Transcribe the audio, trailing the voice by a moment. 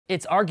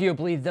It's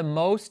arguably the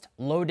most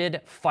loaded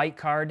fight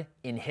card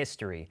in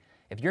history.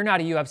 If you're not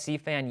a UFC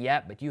fan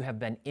yet, but you have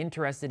been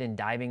interested in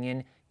diving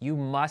in, you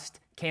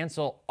must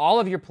cancel all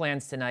of your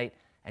plans tonight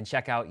and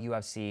check out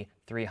UFC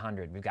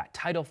 300. We've got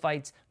title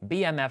fights,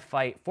 BMF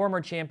fight,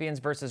 former champions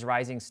versus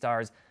rising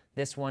stars.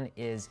 This one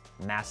is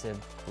massive.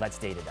 Let's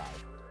data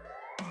dive.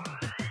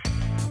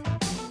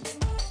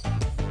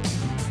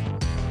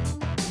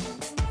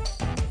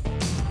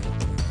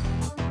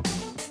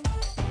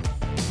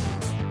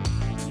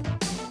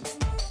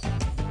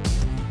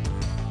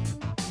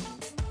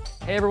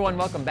 Hey everyone,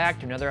 welcome back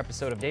to another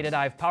episode of Data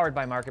Dive powered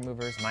by Market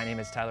Movers. My name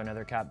is Tyler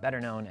Nethercott,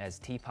 better known as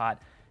Teapot,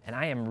 and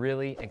I am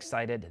really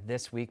excited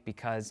this week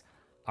because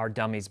our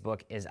Dummies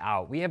book is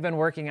out. We have been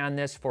working on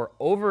this for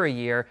over a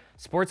year,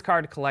 Sports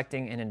Card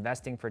Collecting and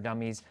Investing for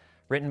Dummies,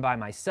 written by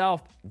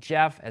myself,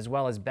 Jeff, as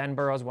well as Ben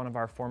Burrows, one of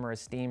our former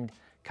esteemed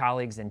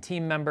colleagues and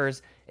team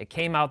members. It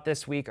came out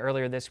this week,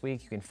 earlier this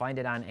week. You can find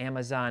it on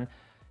Amazon.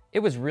 It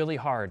was really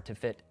hard to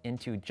fit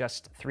into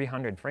just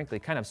 300, frankly,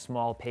 kind of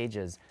small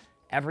pages.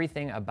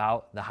 Everything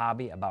about the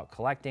hobby, about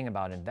collecting,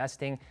 about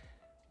investing.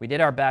 We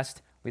did our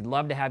best. We'd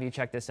love to have you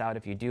check this out.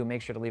 If you do,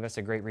 make sure to leave us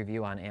a great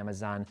review on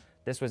Amazon.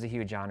 This was a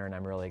huge honor and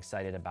I'm really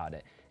excited about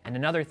it. And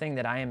another thing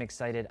that I am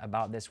excited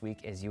about this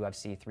week is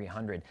UFC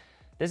 300.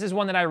 This is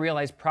one that I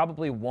realize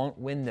probably won't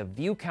win the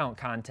view count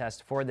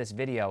contest for this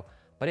video,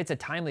 but it's a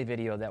timely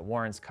video that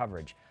warrants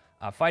coverage.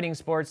 Fighting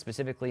sports,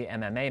 specifically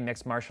MMA,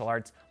 mixed martial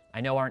arts,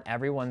 I know aren't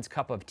everyone's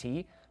cup of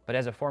tea, but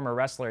as a former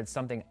wrestler, it's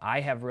something I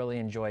have really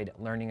enjoyed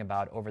learning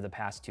about over the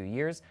past 2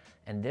 years.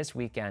 And this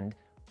weekend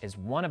is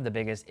one of the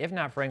biggest, if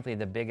not frankly,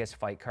 the biggest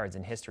fight cards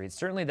in history. It's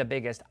certainly the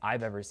biggest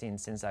I've ever seen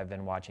since I've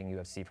been watching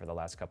UFC for the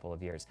last couple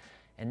of years.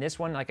 And this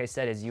one, like I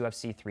said, is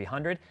UFC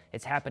 300.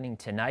 It's happening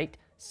tonight,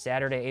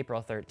 Saturday,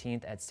 April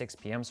 13th at 6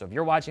 p.m. So if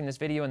you're watching this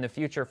video in the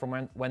future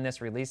from when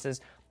this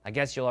releases, I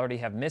guess you'll already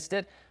have missed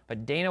it.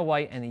 But Dana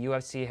White and the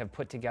UFC have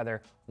put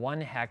together one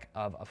heck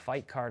of a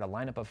fight card, a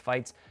lineup of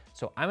fights.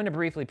 So I'm going to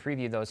briefly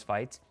preview those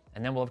fights.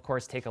 And then we'll, of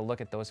course, take a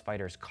look at those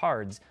fighters'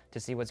 cards to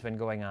see what's been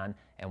going on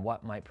and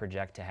what might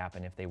project to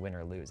happen if they win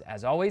or lose.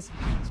 As always,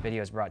 this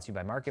video is brought to you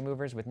by Market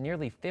Movers with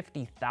nearly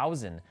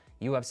 50,000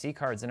 UFC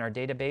cards in our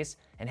database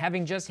and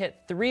having just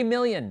hit 3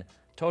 million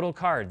total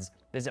cards.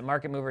 Visit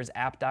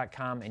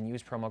marketmoversapp.com and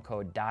use promo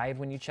code DIVE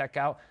when you check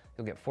out.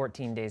 You'll get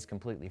 14 days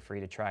completely free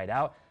to try it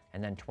out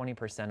and then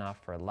 20% off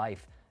for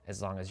life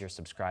as long as you're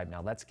subscribed.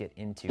 Now let's get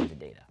into the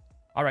data.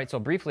 All right, so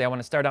briefly, I want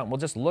to start out and we'll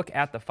just look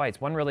at the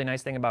fights. One really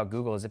nice thing about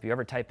Google is if you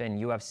ever type in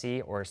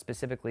UFC or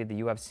specifically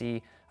the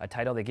UFC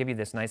title, they give you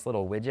this nice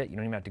little widget. You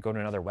don't even have to go to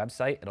another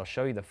website. It'll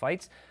show you the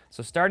fights.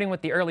 So starting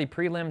with the early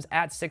prelims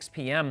at 6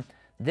 p.m.,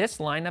 this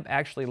lineup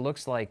actually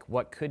looks like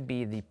what could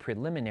be the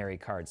preliminary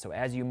card. So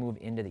as you move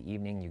into the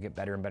evening, you get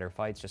better and better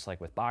fights, just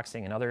like with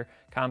boxing and other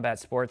combat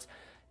sports.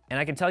 And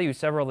I can tell you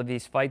several of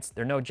these fights,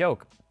 they're no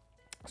joke.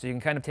 So you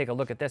can kind of take a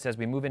look at this as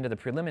we move into the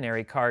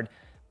preliminary card.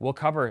 We'll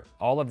cover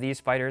all of these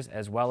fighters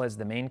as well as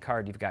the main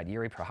card. You've got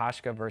Yuri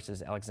Prochazka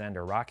versus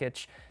Alexander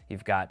Rakic.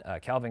 You've got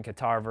Calvin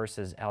Kattar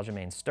versus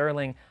Aljamain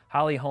Sterling,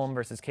 Holly Holm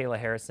versus Kayla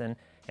Harrison,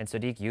 and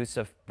Sodiq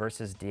Yusuff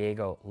versus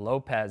Diego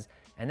Lopez.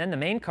 And then the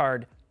main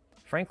card,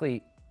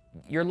 frankly,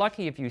 you're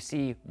lucky if you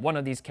see one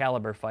of these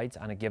caliber fights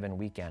on a given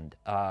weekend.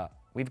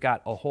 We've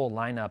got a whole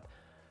lineup,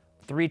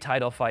 3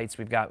 title fights.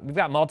 We've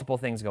got multiple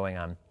things going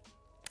on.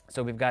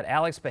 So we've got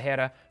Alex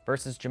Pereira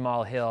versus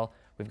Jamal Hill.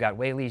 We've got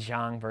Weili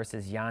Zhang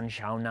versus Yan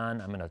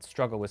Xiaonan. I'm going to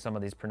struggle with some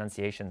of these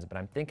pronunciations, but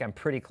I think I'm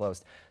pretty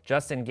close.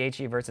 Justin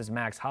Gaethje versus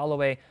Max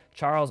Holloway.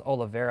 Charles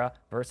Oliveira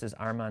versus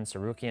Arman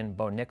Tsarukyan.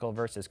 Bo Nickel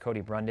versus Cody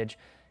Brundage.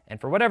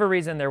 And for whatever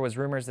reason, there was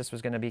rumors this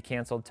was going to be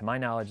canceled. To my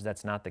knowledge,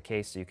 that's not the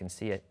case, so you can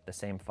see it, the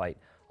same fight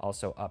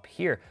also up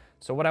here.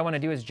 So what I want to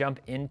do is jump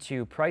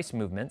into price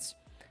movements,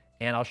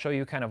 and I'll show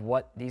you kind of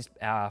what these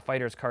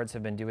fighters' cards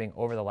have been doing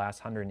over the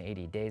last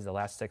 180 days, the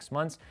last 6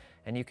 months.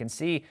 And you can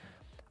see,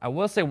 I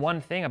will say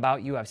one thing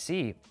about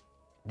UFC.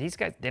 These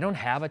guys, they don't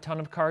have a ton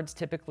of cards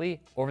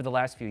typically. Over the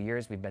last few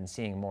years, we've been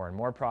seeing more and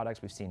more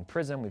products. We've seen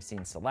Prism, we've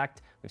seen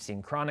Select, we've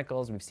seen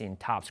Chronicles, we've seen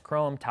Topps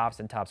Chrome, Topps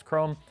and Topps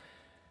Chrome.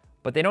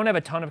 But they don't have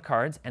a ton of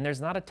cards, and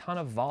there's not a ton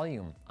of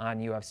volume on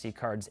UFC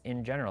cards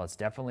in general. It's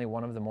definitely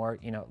one of the more,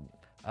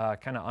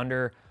 kind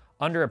of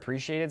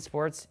underappreciated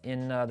sports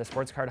in the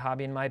sports card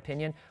hobby, in my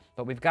opinion.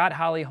 But we've got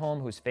Holly Holm,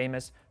 who's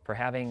famous for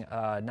having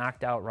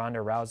knocked out Ronda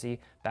Rousey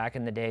back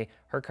in the day.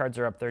 Her cards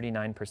are up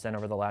 39%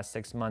 over the last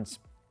 6 months.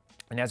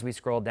 And as we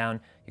scroll down,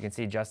 you can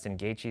see Justin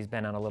Gaethje's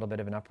been on a little bit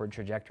of an upward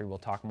trajectory. We'll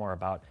talk more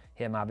about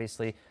him,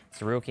 obviously.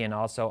 Tsarukyan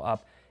also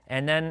up.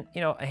 And then,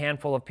 a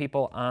handful of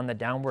people on the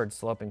downward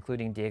slope,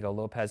 including Diego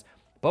Lopez.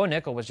 Bo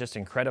Nickel was just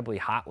incredibly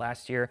hot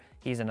last year.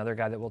 He's another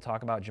guy that we'll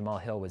talk about. Jamal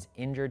Hill was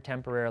injured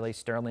temporarily.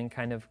 Sterling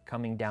kind of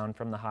coming down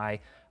from the high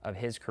of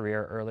his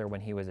career earlier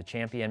when he was a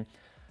champion.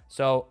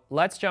 So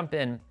let's jump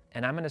in,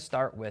 and I'm going to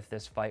start with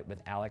this fight with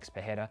Alex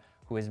Pereira,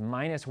 who is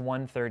minus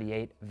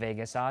 138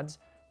 Vegas odds,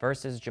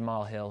 versus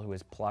Jamal Hill, who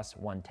is plus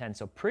 110.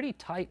 So pretty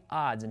tight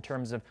odds in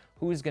terms of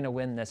who's going to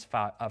win this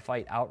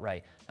fight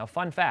outright. Now,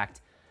 fun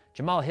fact,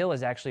 Jamal Hill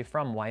is actually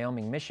from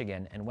Wyoming,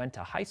 Michigan, and went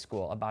to high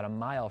school about a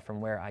mile from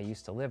where I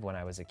used to live when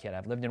I was a kid.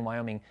 I've lived in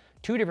Wyoming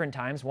 2 different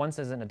times, once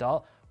as an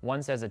adult,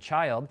 once as a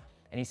child,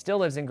 and he still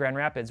lives in Grand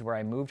Rapids, where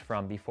I moved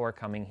from before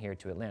coming here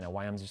to Atlanta.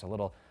 Wyoming's just a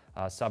little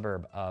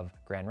suburb of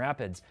Grand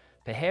Rapids.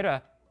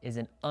 Pereira is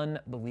an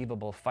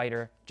unbelievable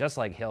fighter, just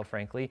like Hill,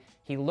 frankly.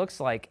 He looks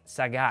like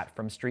Sagat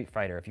from Street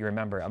Fighter, if you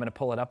remember. I'm gonna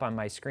pull it up on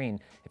my screen.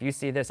 If you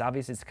see this,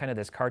 obviously it's kind of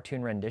this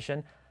cartoon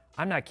rendition.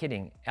 I'm not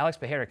kidding. Alex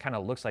Pereira kind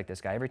of looks like this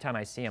guy. Every time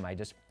I see him, I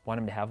just want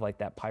him to have like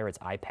that pirate's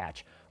eye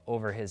patch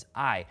over his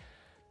eye.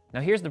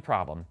 Now here's the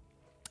problem.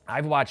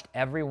 I've watched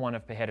every one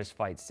of Pereira's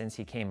fights since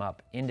he came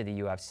up into the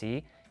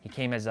UFC. He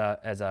came as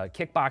a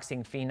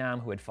kickboxing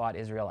phenom who had fought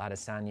Israel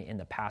Adesanya in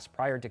the past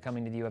prior to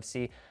coming to the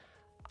UFC.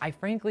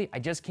 I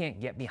just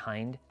can't get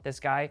behind this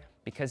guy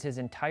because his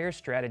entire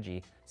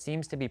strategy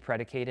seems to be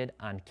predicated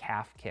on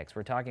calf kicks.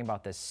 We're talking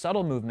about this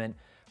subtle movement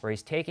where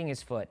he's taking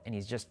his foot and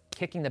he's just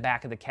kicking the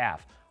back of the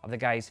calf of the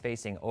guy he's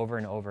facing over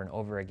and over and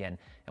over again.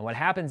 And what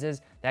happens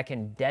is that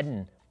can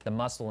deaden the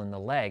muscle in the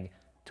leg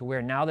to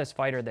where now this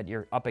fighter that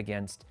you're up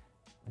against,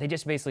 they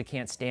just basically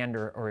can't stand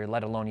or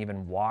let alone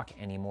even walk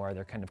anymore.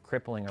 They're kind of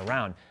crippling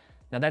around.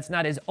 Now that's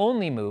not his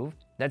only move.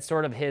 That's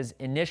sort of his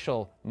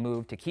initial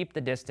move to keep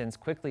the distance,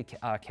 quickly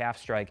calf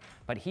strike,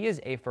 but he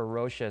is a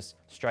ferocious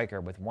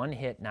striker with one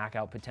hit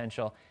knockout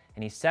potential,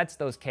 and he sets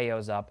those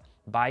KOs up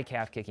by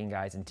calf kicking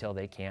guys until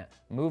they can't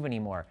move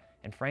anymore.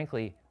 And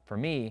frankly, for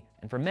me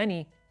and for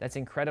many, that's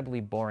incredibly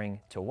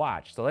boring to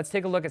watch. So let's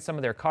take a look at some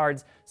of their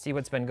cards, see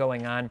what's been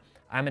going on.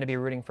 I'm gonna be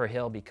rooting for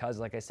Hill because,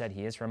 like I said,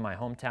 he is from my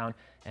hometown,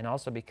 and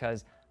also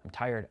because I'm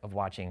tired of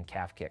watching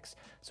calf kicks.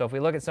 So if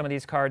we look at some of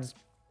these cards,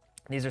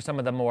 these are some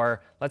of the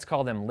more, let's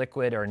call them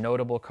liquid or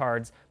notable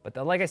cards. But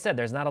like I said,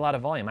 there's not a lot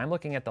of volume. I'm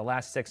looking at the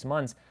last 6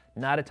 months,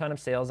 not a ton of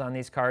sales on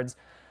these cards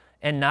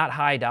and not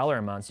high dollar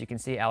amounts. You can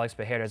see Alex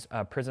Pereira's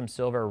Prism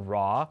Silver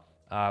Raw.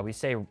 We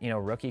say,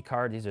 rookie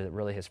card. These are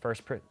really his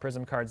first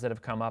Prism cards that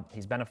have come up.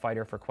 He's been a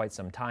fighter for quite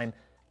some time.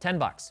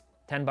 $10.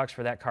 $10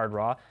 for that card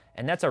raw.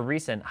 And that's a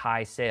recent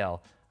high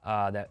sale.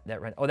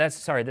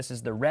 This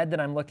is the red that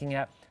I'm looking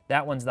at.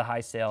 That one's the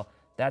high sale.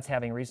 That's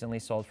having recently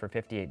sold for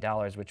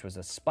 $58, which was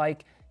a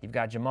spike. You've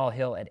got Jamal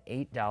Hill at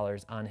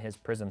 $8 on his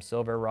Prism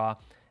Silver Raw,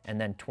 and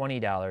then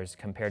 $20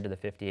 compared to the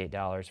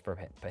 $58 for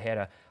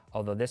Pereira.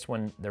 Although this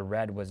one, the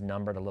red was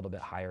numbered a little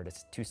bit higher to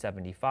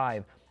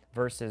 $275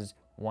 versus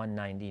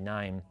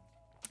 $199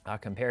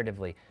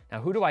 comparatively.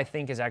 Now, who do I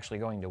think is actually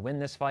going to win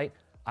this fight?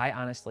 I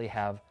honestly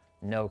have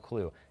no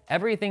clue.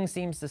 Everything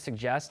seems to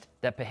suggest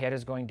that Pereira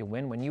is going to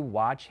win. When you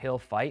watch Hill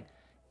fight,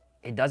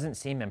 it doesn't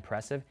seem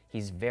impressive.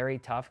 He's very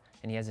tough,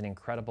 and he has an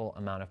incredible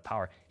amount of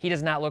power. He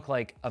does not look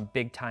like a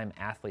big-time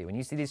athlete. When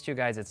you see these two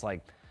guys, it's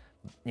like,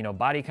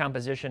 body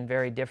composition,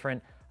 very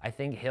different. I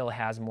think Hill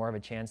has more of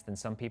a chance than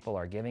some people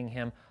are giving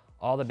him.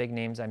 All the big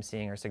names I'm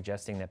seeing are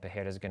suggesting that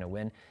Pereira is going to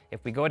win.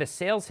 If we go to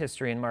sales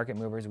history in Market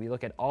Movers, we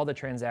look at all the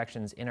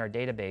transactions in our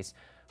database,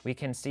 we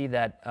can see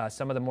that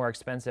some of the more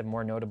expensive,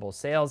 more notable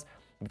sales,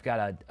 we've got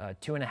a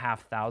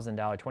 $2,500,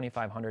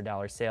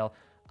 $2,500 sale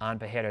on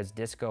Pereira's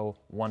Disco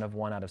 1 of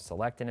 1 out of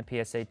Select in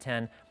a PSA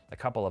 10, a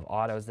couple of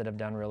autos that have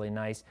done really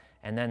nice,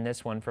 and then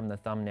this one from the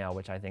thumbnail,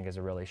 which I think is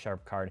a really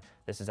sharp card.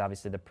 This is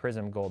obviously the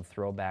Prism Gold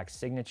Throwback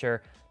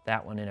Signature.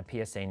 That one in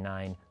a PSA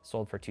 9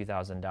 sold for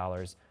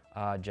 $2,000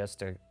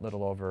 just a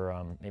little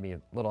over, maybe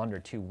a little under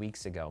 2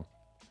 weeks ago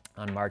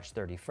on March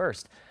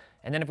 31st.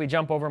 And then if we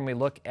jump over and we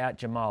look at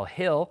Jamal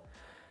Hill,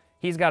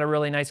 he's got a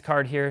really nice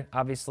card here.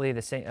 Obviously,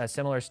 the same,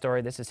 similar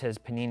story. This is his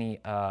Panini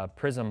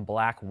Prism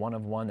Black 1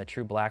 of 1, the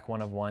true black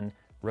 1 of 1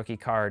 rookie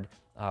card,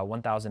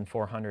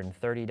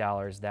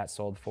 $1,430. That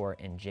sold for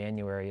in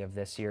January of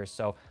this year.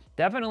 So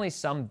definitely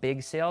some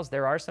big sales.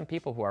 There are some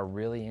people who are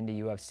really into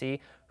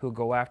UFC who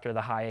go after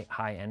the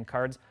high-end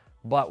cards.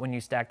 But when you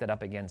stack that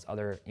up against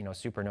other,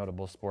 super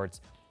notable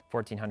sports,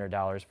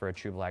 $1,400 for a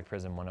true black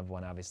Prism 1 of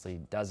 1 obviously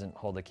doesn't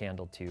hold a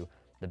candle to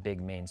the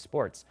big main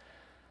sports.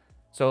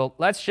 So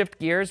let's shift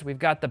gears. We've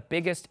got the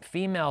biggest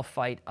female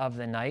fight of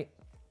the night.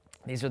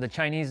 These are the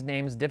Chinese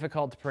names,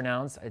 difficult to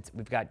pronounce.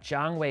 We've got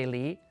Zhang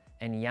Weili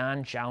and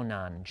Yan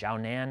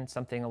Xiaonan,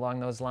 something along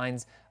those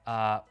lines.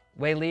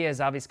 Weili is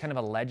obviously kind of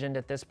a legend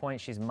at this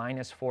point. She's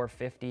minus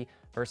 450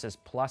 versus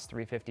plus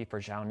 350 for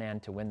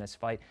Xiaonan to win this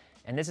fight.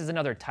 And this is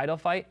another title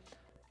fight.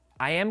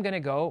 I am going to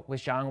go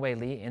with Zhang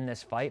Weili in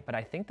this fight, but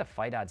I think the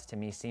fight odds to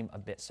me seem a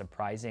bit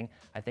surprising.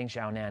 I think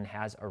Xiaonan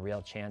has a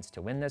real chance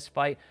to win this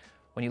fight.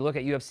 When you look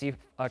at UFC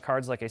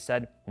cards, like I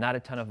said, not a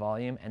ton of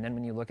volume. And then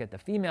when you look at the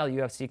female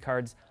UFC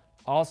cards,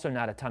 also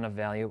not a ton of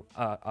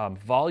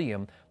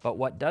volume. But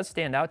what does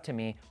stand out to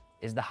me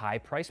is the high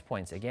price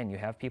points. Again, you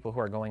have people who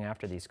are going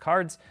after these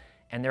cards,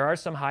 and there are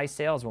some high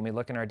sales when we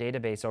look in our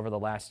database over the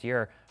last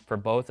year for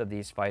both of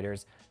these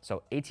fighters.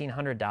 So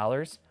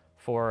 $1,800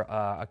 for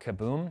a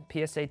Kaboom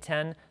PSA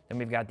 10. Then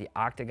we've got the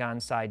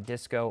Octagon side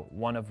Disco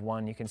 1 of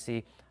 1. You can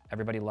see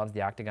everybody loves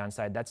the Octagon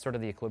side. That's sort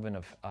of the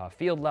equivalent of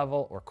field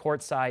level or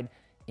court side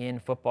in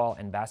football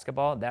and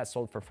basketball. That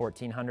sold for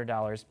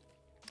 $1,400.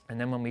 And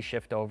then when we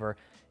shift over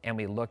and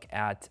we look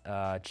at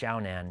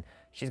Chaonan,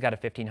 she's got a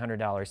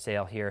 $1,500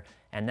 sale here.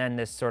 And then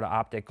this sort of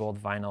optic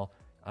gold vinyl,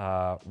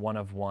 one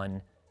of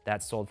one,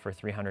 that sold for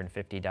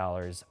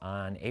 $350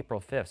 on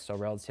April 5th, so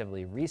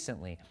relatively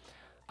recently.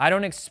 I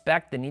don't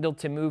expect the needle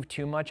to move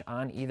too much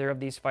on either of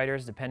these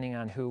fighters, depending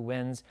on who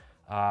wins.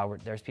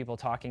 There's people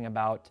talking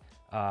about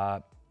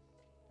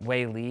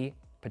Wei Li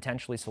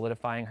potentially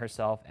solidifying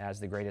herself as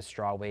the greatest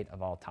strawweight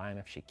of all time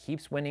if she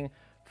keeps winning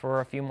for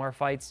a few more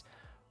fights.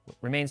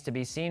 Remains to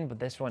be seen, but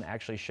this one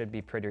actually should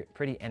be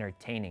pretty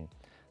entertaining.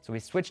 So we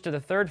switch to the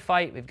third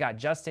fight. We've got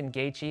Justin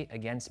Gaethje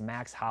against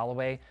Max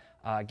Holloway.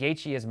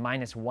 Gaethje is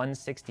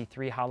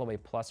 -163, Holloway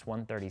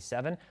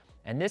 +137.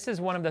 And this is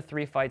one of the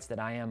three fights that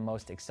I am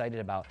most excited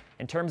about.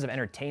 In terms of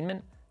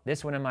entertainment,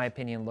 this one, in my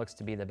opinion, looks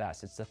to be the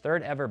best. It's the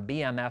third ever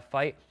BMF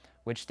fight,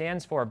 which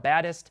stands for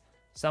baddest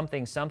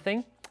something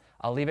something.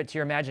 I'll leave it to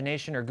your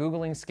imagination or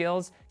Googling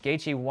skills.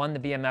 Gaethje won the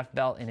BMF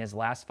belt in his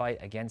last fight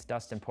against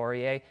Dustin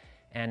Poirier,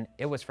 and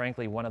it was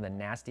frankly one of the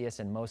nastiest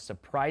and most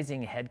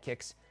surprising head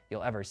kicks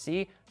you'll ever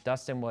see.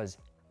 Dustin was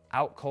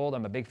out cold.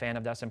 I'm a big fan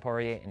of Dustin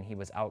Poirier, and he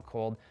was out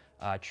cold,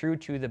 true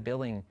to the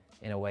billing,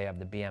 in a way, of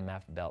the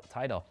BMF belt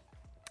title.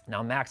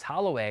 Now, Max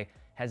Holloway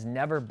has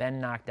never been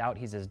knocked out.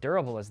 He's as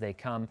durable as they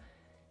come.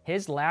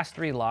 His last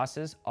three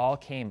losses all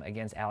came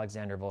against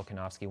Alexander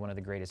Volkanovski, one of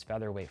the greatest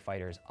featherweight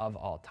fighters of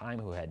all time,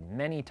 who had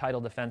many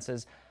title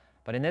defenses.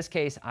 But in this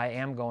case, I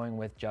am going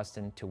with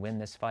Justin to win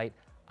this fight.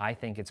 I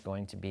think it's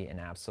going to be an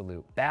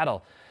absolute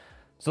battle.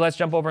 So let's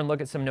jump over and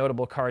look at some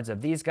notable cards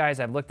of these guys.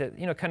 I've looked at,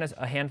 kind of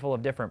a handful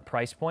of different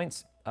price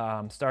points,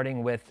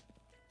 starting with,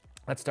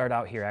 let's start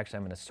out here. Actually,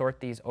 I'm going to sort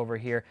these over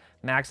here.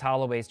 Max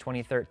Holloway's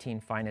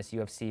 2013 Finest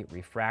UFC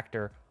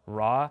Refractor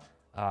Raw.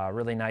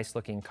 Really nice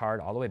looking card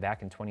all the way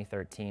back in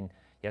 2013.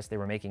 Yes, they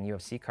were making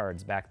UFC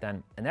cards back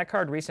then. And that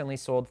card recently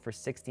sold for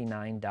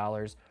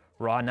 $69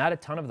 raw. Not a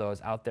ton of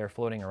those out there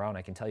floating around,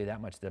 I can tell you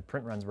that much. The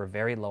print runs were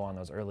very low on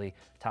those early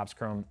Topps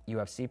Chrome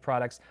UFC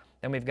products.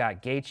 Then we've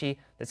got Gaethje.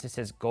 This is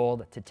his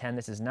gold to 10.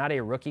 This is not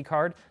a rookie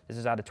card. This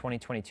is out of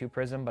 2022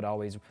 Prism, but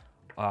always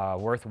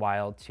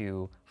worthwhile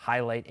to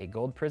highlight a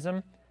gold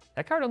Prism.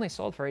 That card only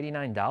sold for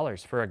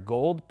 $89 for a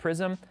gold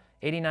Prism.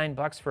 89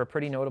 bucks for a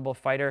pretty notable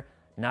fighter.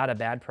 Not a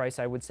bad price,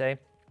 I would say.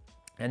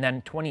 And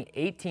then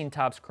 2018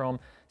 Topps Chrome,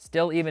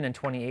 still even in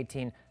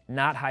 2018,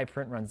 not high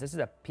print runs. This is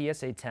a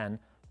PSA 10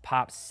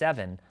 Pop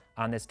 7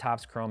 on this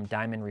Topps Chrome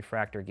Diamond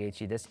Refractor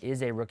Gaethje. This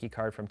is a rookie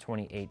card from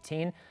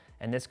 2018,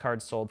 and this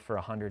card sold for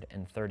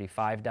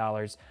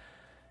 $135.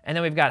 And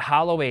then we've got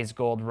Holloway's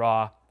Gold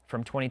Raw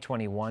from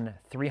 2021,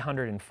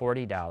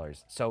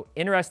 $340. So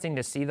interesting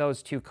to see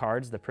those two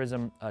cards, the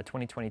Prism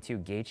 2022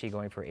 Gaethje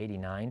going for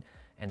 $89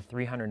 and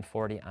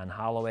 $340 on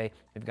Holloway.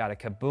 We've got a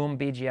Kaboom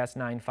BGS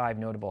 9.5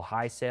 notable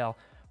high sale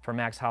for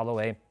Max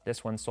Holloway.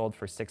 This one sold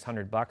for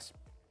 $600.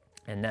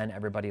 And then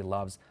everybody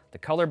loves the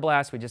Color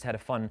Blast. We just had a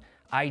fun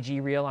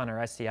IG reel on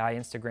our SCI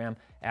Instagram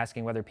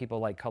asking whether people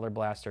like Color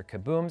Blast or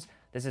Kabooms.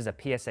 This is a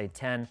PSA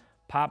 10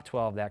 Pop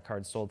 12. That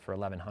card sold for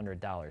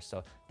 $1,100.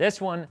 So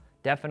this one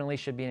definitely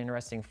should be an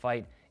interesting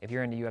fight. If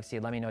you're into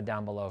UFC, let me know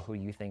down below who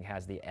you think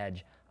has the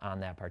edge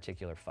on that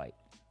particular fight.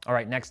 All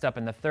right, next up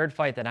in the third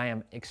fight that I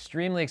am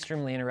extremely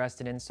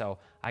interested in. So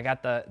I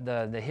got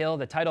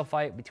the title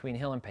fight between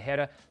Hill and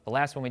Pereira, the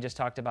last one we just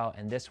talked about,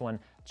 and this one,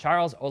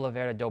 Charles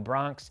Oliveira do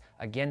Bronx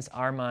against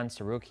Arman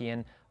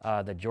Tsarukyan,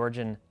 the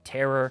Georgian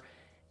terror.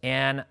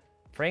 And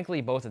frankly,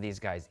 both of these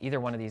guys,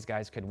 either one of these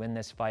guys could win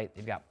this fight.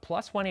 They've got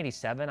plus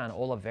 187 on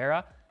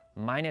Oliveira,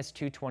 minus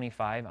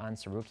 225 on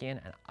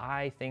Tsarukyan, and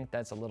I think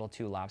that's a little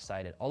too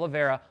lopsided.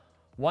 Oliveira,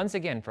 once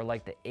again, for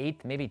like the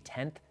 8th, maybe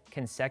 10th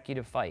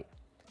consecutive fight,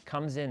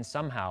 comes in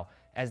somehow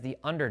as the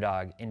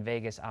underdog in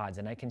Vegas odds.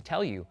 And I can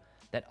tell you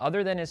that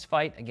other than his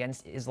fight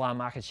against Islam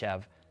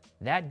Makhachev,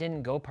 that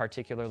didn't go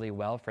particularly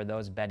well for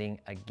those betting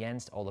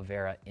against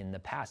Oliveira in the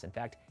past. In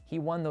fact, he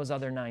won those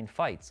other 9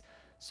 fights.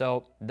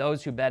 So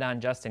those who bet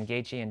on Justin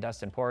Gaethje and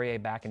Dustin Poirier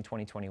back in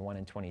 2021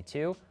 and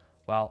 22,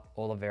 well,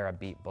 Oliveira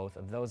beat both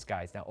of those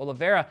guys. Now,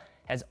 Oliveira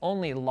has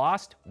only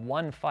lost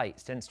 1 fight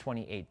since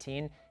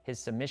 2018. His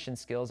submission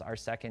skills are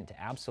second to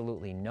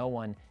absolutely no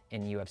one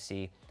in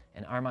UFC.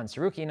 And Arman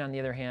Tsarukyan, on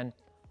the other hand,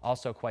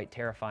 also quite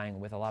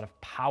terrifying with a lot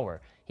of power.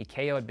 He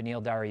KO'd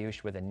Beneil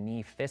Dariush with a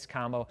knee-fist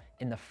combo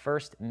in the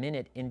first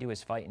minute into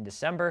his fight in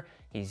December.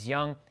 He's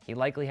young. He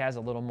likely has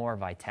a little more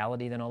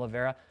vitality than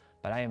Oliveira,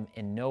 but I am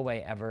in no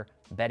way ever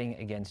betting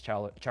against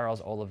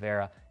Charles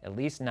Oliveira, at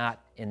least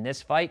not in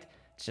this fight.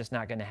 It's just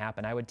not going to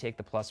happen. I would take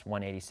the plus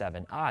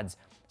 187 odds.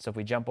 So if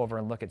we jump over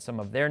and look at some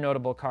of their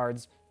notable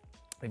cards,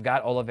 we've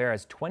got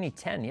Oliveira's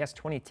 2010, yes,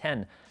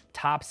 2010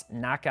 Topps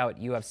Knockout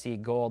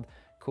UFC Gold.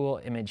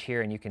 Cool image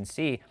here, and you can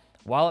see,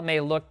 while it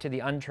may look to the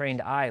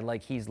untrained eye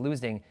like he's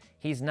losing,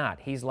 he's not.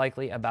 He's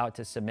likely about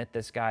to submit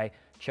this guy,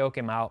 choke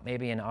him out,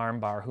 maybe an arm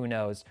bar, who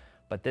knows.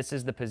 But this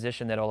is the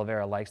position that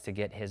Oliveira likes to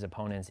get his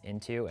opponents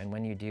into, and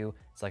when you do,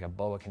 it's like a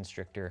boa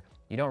constrictor.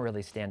 You don't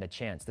really stand a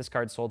chance. This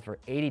card sold for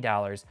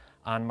 $80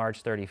 on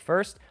March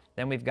 31st.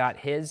 Then we've got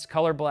his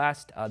Color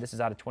Blast. This is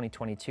out of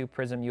 2022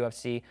 Prism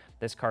UFC.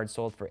 This card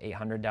sold for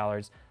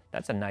 $800.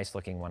 That's a nice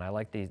looking one. I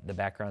like the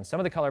background. Some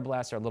of the color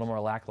blasts are a little more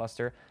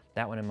lackluster.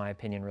 That one, in my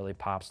opinion, really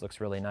pops,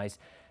 looks really nice.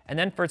 And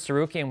then for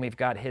Tsurukian, we've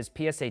got his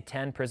PSA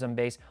 10 Prism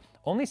base,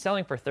 only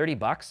selling for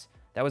 $30.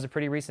 That was a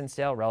pretty recent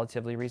sale,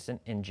 relatively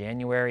recent, in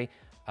January.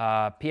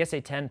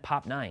 PSA 10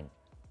 Pop 9.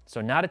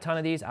 So not a ton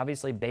of these.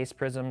 Obviously, base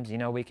prisms, you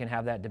know, we can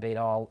have that debate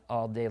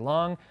all day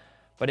long,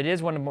 but it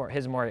is one of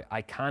his more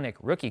iconic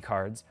rookie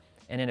cards.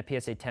 And in a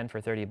PSA 10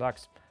 for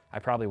 $30, I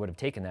probably would have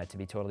taken that, to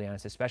be totally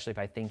honest, especially if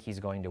I think he's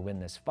going to win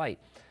this fight.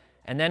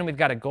 And then we've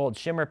got a gold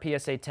shimmer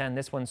PSA 10.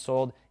 This one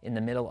sold in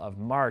the middle of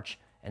March,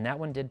 and that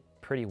one did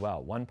pretty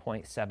well,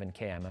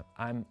 1.7K.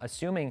 I'm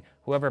assuming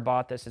whoever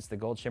bought this, it's the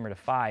gold shimmer to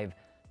 5,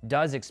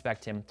 does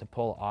expect him to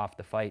pull off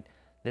the fight,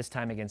 this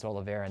time against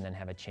Oliveira, and then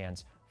have a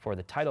chance for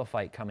the title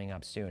fight coming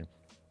up soon.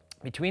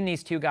 Between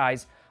these two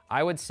guys,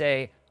 I would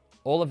say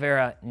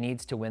Oliveira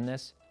needs to win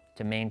this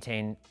to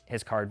maintain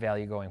his card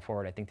value going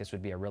forward. I think this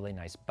would be a really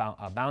nice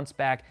bounce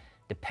back.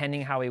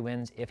 Depending how he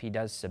wins, if he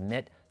does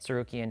submit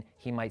Tsurukian,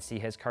 he might see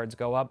his cards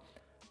go up.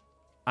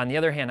 On the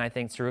other hand, I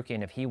think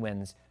Tsurukian, if he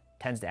wins,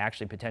 tends to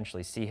actually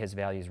potentially see his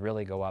values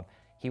really go up.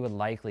 He would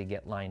likely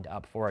get lined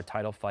up for a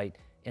title fight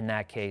in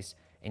that case,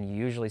 and you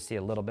usually see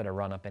a little bit of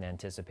run up in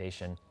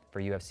anticipation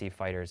for UFC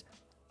fighters,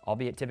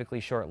 albeit typically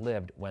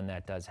short-lived when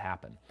that does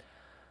happen.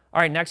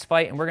 All right, next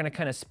fight, and we're going to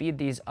kind of speed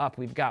these up.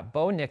 We've got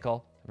Bo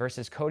Nickel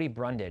versus Cody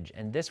Brundage,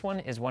 and this one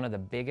is one of the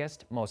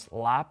biggest, most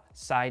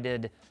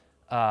lopsided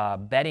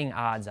betting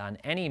odds on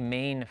any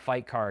main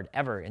fight card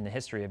ever in the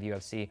history of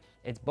UFC.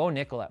 It's Bo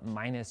Nickel at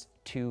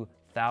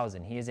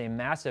 -2,000. He is a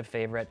massive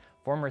favorite,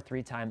 former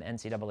 3-time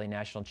NCAA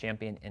national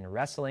champion in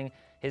wrestling.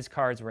 His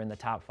cards were in the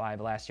top 5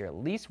 last year at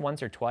least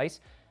once or twice.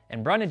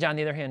 And Brundage, on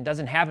the other hand,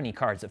 doesn't have any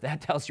cards, if that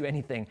tells you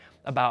anything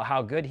about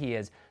how good he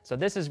is. So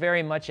this is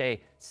very much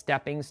a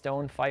stepping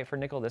stone fight for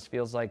Nickel. This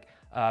feels like,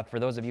 for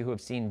those of you who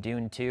have seen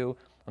Dune 2,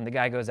 when the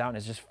guy goes out and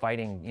is just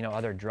fighting, you know,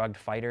 other drugged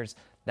fighters,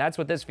 that's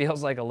what this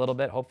feels like a little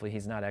bit. Hopefully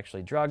he's not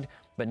actually drugged,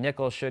 but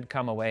Nickel should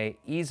come away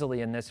easily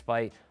in this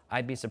fight.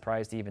 I'd be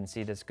surprised to even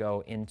see this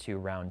go into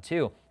round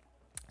 2.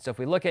 So if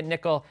we look at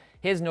Nickel,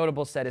 his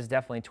notable set is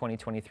definitely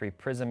 2023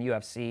 Prism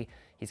UFC.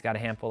 He's got a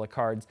handful of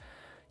cards.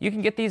 You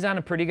can get these on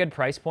a pretty good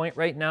price point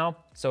right now,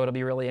 so it'll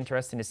be really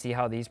interesting to see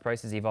how these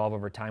prices evolve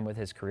over time with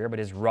his career. But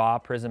his raw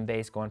Prism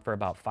base going for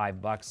about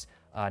 $5,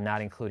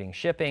 not including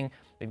shipping.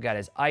 We've got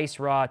his ice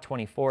raw,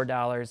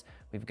 $24.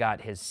 We've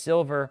got his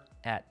silver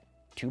at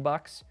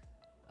 $2.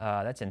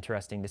 That's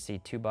interesting to see,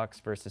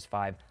 $2 versus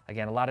 $5.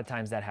 Again, a lot of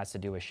times that has to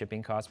do with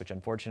shipping costs, which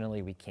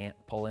unfortunately we can't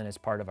pull in as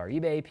part of our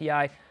eBay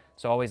API.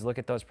 So always look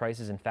at those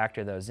prices and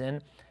factor those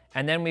in.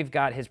 And then we've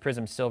got his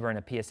Prism silver in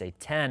a PSA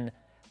 10.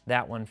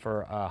 That one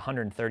for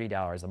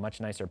 $130, a much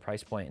nicer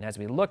price point. And as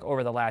we look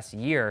over the last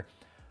year,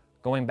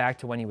 going back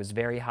to when he was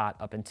very hot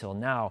up until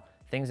now,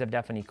 things have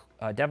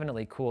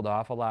definitely cooled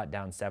off a lot,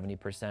 down 70%,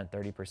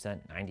 30%,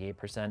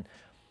 98%,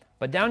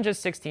 but down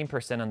just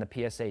 16% on the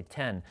PSA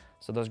 10.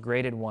 So those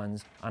graded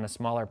ones on a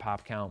smaller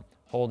pop count,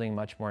 holding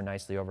much more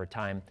nicely over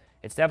time.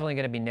 It's definitely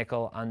going to be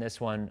Nickel on this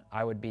one.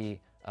 I would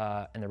be,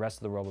 and the rest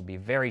of the world would be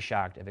very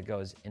shocked if it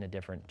goes in a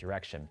different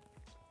direction.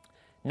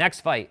 Next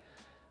fight.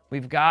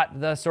 We've got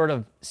the sort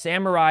of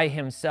samurai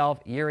himself,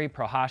 Yuri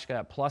Prochazka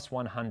at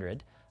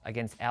 +100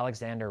 against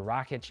Alexander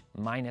Rakic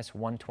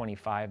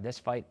 -125. This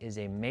fight is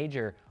a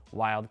major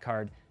wild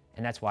card,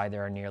 and that's why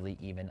there are nearly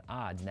even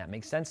odds. And that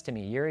makes sense to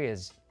me. Yuri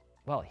is,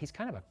 well, he's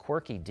kind of a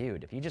quirky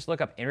dude. If you just look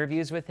up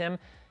interviews with him,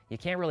 you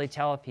can't really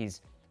tell if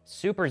he's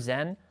super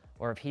zen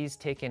or if he's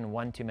taken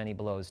one too many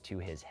blows to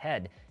his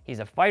head. He's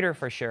a fighter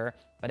for sure,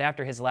 but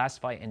after his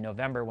last fight in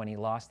November when he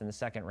lost in the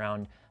second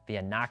round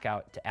via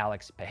knockout to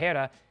Alex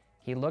Pereira,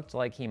 he looked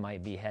like he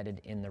might be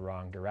headed in the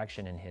wrong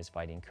direction in his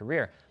fighting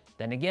career.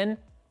 Then again,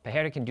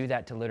 Pereira can do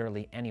that to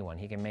literally anyone.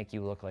 He can make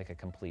you look like a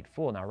complete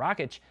fool. Now,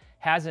 Rakic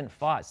hasn't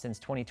fought since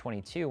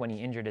 2022 when he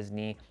injured his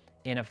knee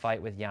in a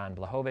fight with Jan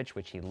Blachowicz,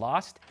 which he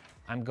lost.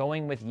 I'm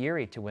going with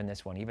Yuri to win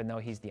this one. Even though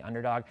he's the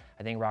underdog,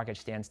 I think Rakic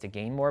stands to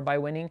gain more by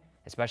winning,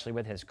 especially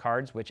with his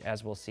cards, which,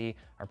 as we'll see,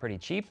 are pretty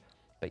cheap.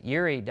 But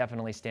Yuri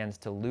definitely stands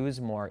to lose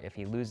more. If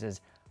he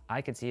loses,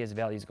 I could see his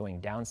values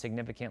going down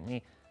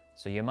significantly.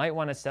 So you might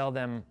want to sell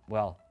them,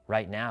 well,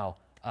 right now,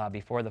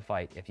 before the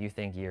fight, if you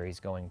think Yuri's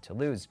going to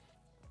lose.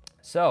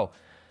 So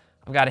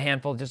I've got a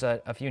handful, just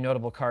a few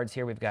notable cards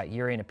here. We've got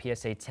Yuri in a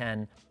PSA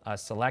 10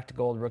 select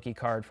gold rookie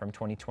card from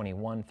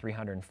 2021,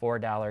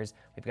 $304.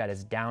 We've got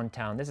his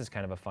Downtown. This is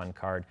kind of a fun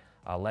card,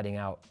 letting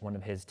out one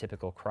of his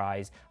typical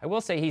cries. I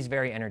will say he's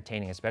very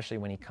entertaining, especially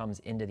when he comes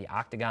into the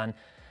octagon.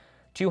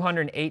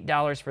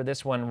 $208 for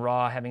this one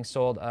raw, having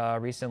sold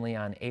recently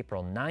on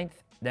April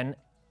 9th. Then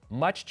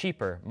much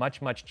cheaper,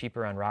 much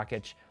cheaper on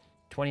Rakic.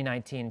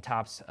 2019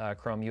 Topps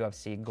Chrome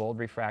UFC Gold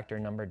Refractor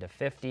numbered to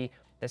 50.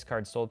 This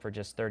card sold for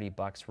just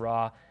 $30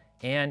 raw.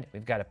 And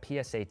we've got a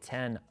PSA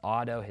 10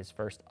 auto, his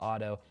first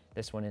auto.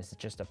 This one is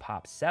just a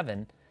Pop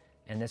 7.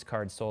 And this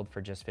card sold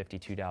for just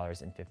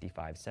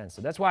 $52.55.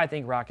 So that's why I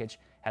think Rakic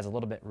has a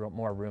little bit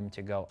more room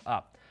to go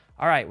up.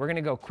 All right, we're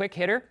gonna go quick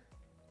hitter.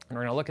 And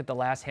we're gonna look at the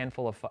last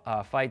handful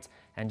of fights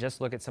and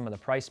just look at some of the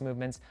price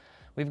movements.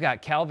 We've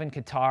got Calvin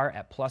Kattar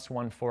at plus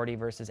 140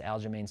 versus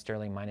Aljamain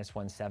Sterling minus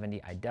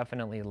 170. I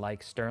definitely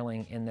like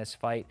Sterling in this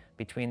fight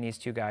between these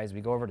two guys.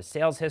 We go over to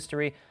sales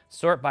history,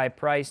 sort by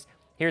price.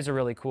 Here's a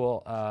really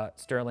cool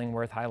Sterling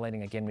worth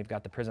highlighting. Again, we've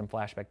got the Prism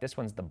Flashback. This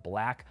one's the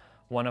black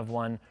 1 of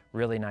 1,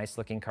 really nice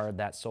looking card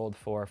that sold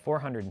for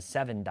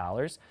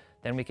 $407.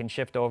 Then we can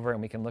shift over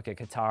and we can look at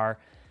Kattar,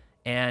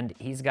 and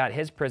he's got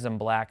his Prism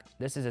Black.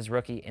 This is his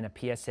rookie in a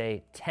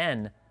PSA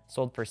 10,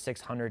 sold for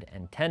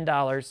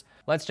 $610.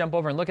 Let's jump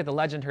over and look at the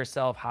legend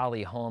herself,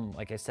 Holly Holm.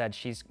 Like I said,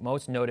 she's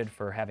most noted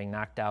for having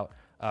knocked out,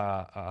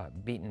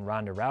 beaten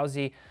Ronda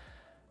Rousey.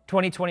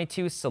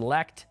 2022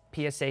 Select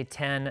PSA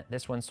 10.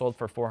 This one sold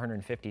for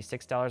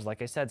 $456.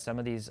 Like I said, some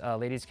of these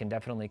ladies can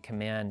definitely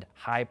command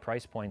high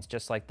price points,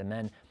 just like the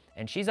men.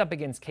 And she's up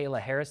against Kayla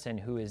Harrison,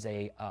 who is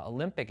a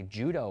Olympic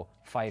judo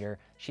fighter.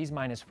 She's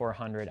minus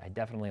 400. I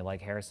definitely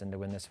like Harrison to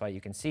win this fight.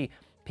 You can see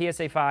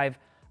PSA 5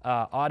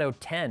 auto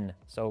 10,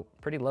 so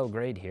pretty low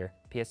grade here.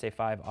 PSA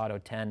 5 auto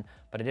 10,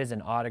 but it is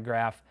an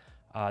autograph.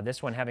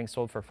 This one having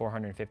sold for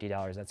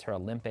 $450. That's her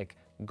Olympic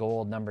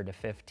gold number to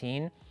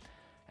 15.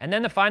 And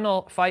then the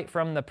final fight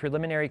from the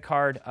preliminary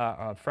card,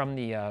 from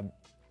the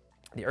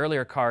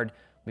earlier card,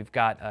 we've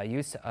got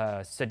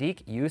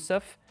Sadiq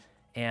Yusuf,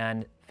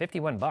 and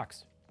 51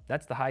 bucks.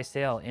 That's the high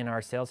sale in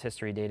our sales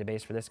history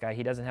database for this guy.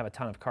 He doesn't have a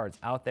ton of cards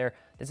out there.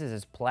 This is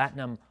his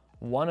platinum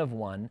 1 of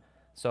 1.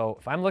 So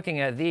if I'm looking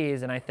at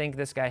these and I think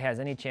this guy has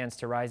any chance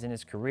to rise in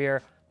his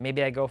career,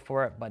 maybe I go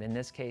for it. But in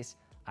this case,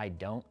 I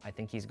don't. I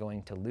think he's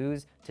going to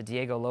lose to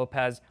Diego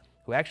Lopez,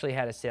 who actually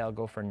had a sale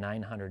go for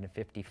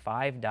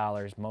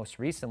 $955 most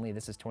recently.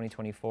 This is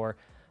 2024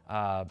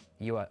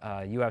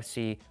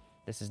 UFC.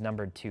 This is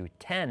numbered to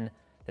 10.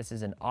 This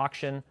is an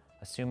auction,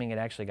 assuming it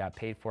actually got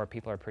paid for.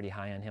 People are pretty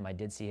high on him. I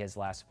did see his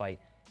last fight,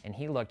 and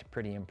he looked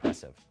pretty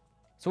impressive.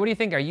 So what do you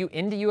think? Are you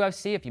into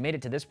UFC? If you made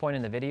it to this point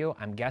in the video,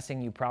 I'm guessing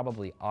you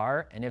probably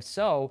are. And if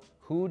so,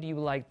 who do you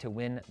like to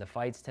win the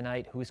fights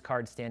tonight? Whose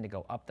cards stand to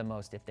go up the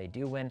most if they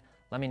do win?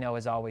 Let me know,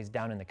 as always,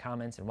 down in the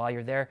comments. And while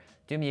you're there,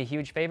 do me a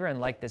huge favor and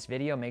like this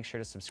video. Make sure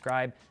to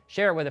subscribe,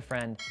 share it with a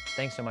friend.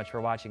 Thanks so much for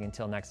watching.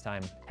 Until next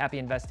time, happy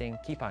investing,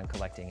 keep on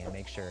collecting, and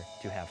make sure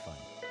to have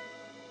fun.